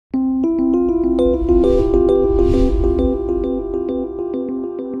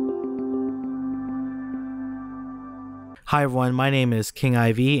Hi everyone, my name is Kieng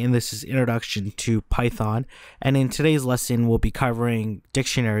IV and this is Introduction to Python, and in today's lesson we'll be covering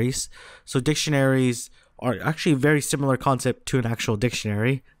dictionaries. So dictionaries are actually a very similar concept to an actual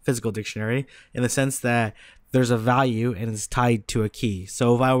dictionary, physical dictionary, in the sense that there's a value and it's tied to a key.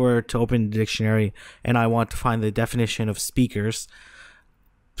 So if I were to open the dictionary and I want to find the definition of speakers,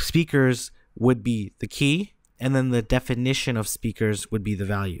 speakers would be the key, and then the definition of speakers would be the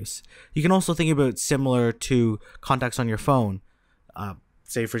values. You can also think about it similar to contacts on your phone.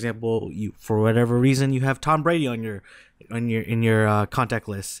 Say for example, you for whatever reason you have Tom Brady on your contact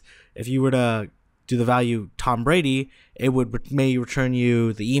list. If you were to do the value Tom Brady, it would may return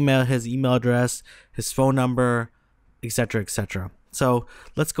you the email, his email address, his phone number, etc., etc. So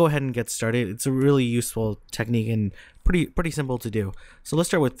let's go ahead and get started. It's a really useful technique and pretty simple to do. So let's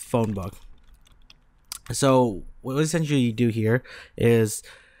start with phone book. So what essentially you do here is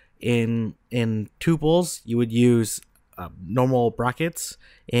in tuples you would use normal brackets.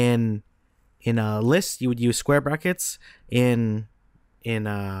 In a list you would use square brackets.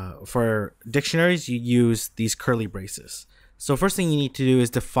 For dictionaries you use these curly braces. So first thing you need to do is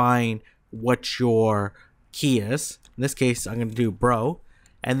define what your key is. In this case I'm going to do bro,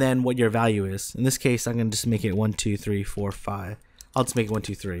 and then what your value is. In this case I'm going to just make it 1 2 3 4 5. I'll just make it 1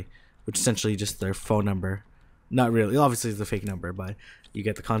 2 3. Which is essentially just their phone number. Not really, obviously it's a fake number, but you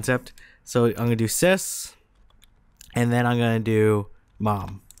get the concept. So I'm gonna do sis, and then I'm gonna do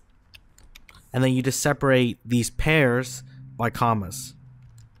mom. And then you just separate these pairs by commas.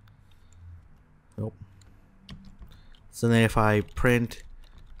 Nope. So then if I print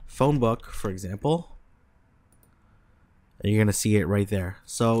phone book, for example, you're gonna see it right there.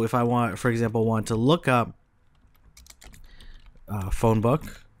 So if I want, for example, to look up phone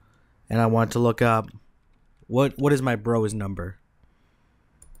book, and I want to look up what is my bro's number,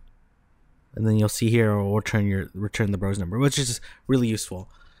 and then you'll see here it'll return the bro's number, which is really useful.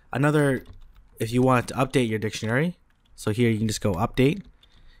 Another, if you want to update your dictionary, so here you can just go update,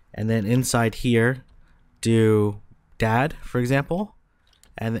 and then inside here do dad, for example,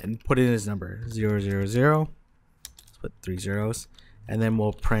 and then put in his number 000. Let's put 3 zeros, and then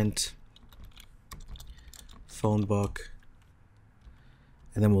we'll print phone book.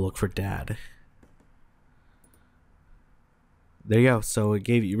 And then we'll look for dad. There you go. So it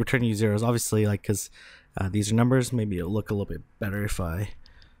returned you zeros. Obviously, like, because these are numbers, maybe it'll look a little bit better if I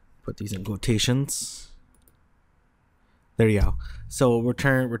put these in quotations. There you go. So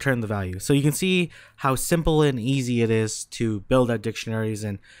return the value. So you can see how simple and easy it is to build out dictionaries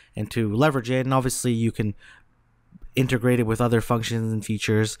and to leverage it. And obviously you can integrate it with other functions and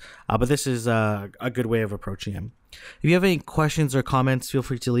features, but this is a good way of approaching it. If you have any questions or comments, feel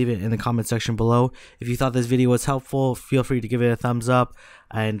free to leave it in the comment section below. If you thought this video was helpful, feel free to give it a thumbs up,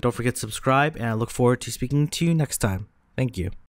 and don't forget to subscribe, and I look forward to speaking to you next time. Thank you.